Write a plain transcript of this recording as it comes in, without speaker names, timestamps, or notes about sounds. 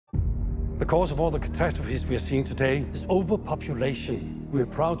The cause of all the catastrophes we are seeing today is overpopulation. We are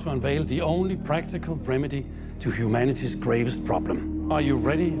proud to unveil the only practical remedy to humanity's gravest problem. Are you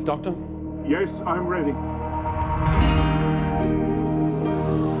ready, Doctor? Yes, I'm ready.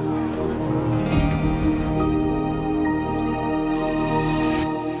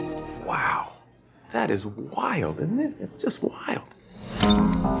 Wow, that is wild, isn't it? It's just wild.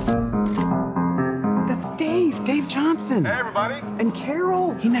 That's Dave Johnson. Hey, everybody. And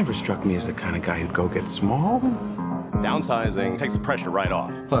Carol. He never struck me as the kind of guy who'd go get small. Downsizing takes the pressure right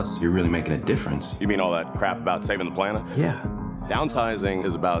off. Plus, you're really making a difference. You mean all that crap about saving the planet? Yeah. Downsizing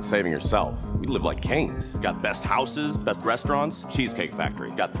is about saving yourself. We live like kings. Got best houses, best restaurants, Cheesecake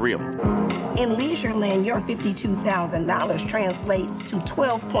Factory. Got 3 of them. In Leisureland, your $52,000 translates to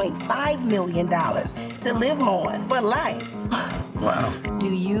 $12.5 million to live on for life. Wow. Do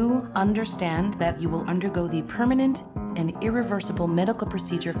you understand that you will undergo the permanent and irreversible medical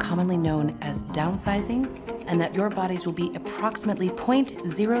procedure commonly known as downsizing, and that your bodies will be approximately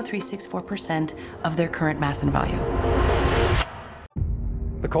 0.0364% of their current mass and volume?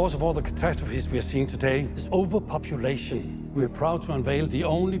 The cause of all the catastrophes we are seeing today is overpopulation. We are proud to unveil the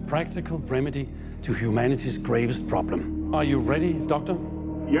only practical remedy to humanity's gravest problem. Are you ready, Doctor?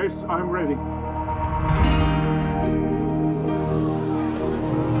 Yes, I'm ready.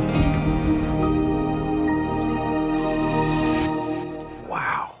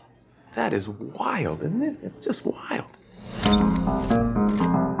 Wow. That is wild, isn't it? It's just wild.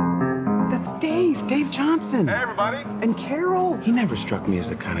 That's Dave Johnson. Hey, everybody. And Carol. He never struck me as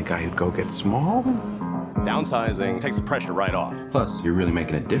the kind of guy who'd go get small. Downsizing takes the pressure right off. Plus, you're really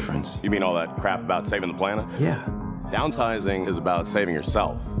making a difference. You mean all that crap about saving the planet? Yeah. Downsizing is about saving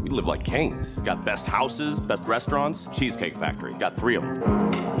yourself. We live like kings. Got best houses, best restaurants, Cheesecake Factory. Got 3 of them.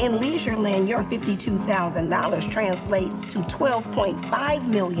 In Leisureland, your $52,000 translates to $12.5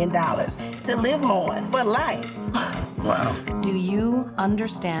 million to live on for life. Wow. Do you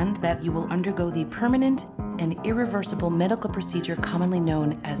understand that you will undergo the permanent and irreversible medical procedure commonly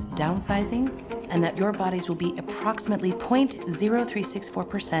known as downsizing, and that your bodies will be approximately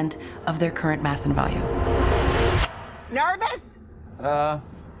 0.0364% of their current mass and volume? Nervous?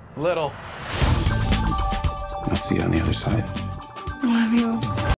 Little. I'll see you on the other side. Love you.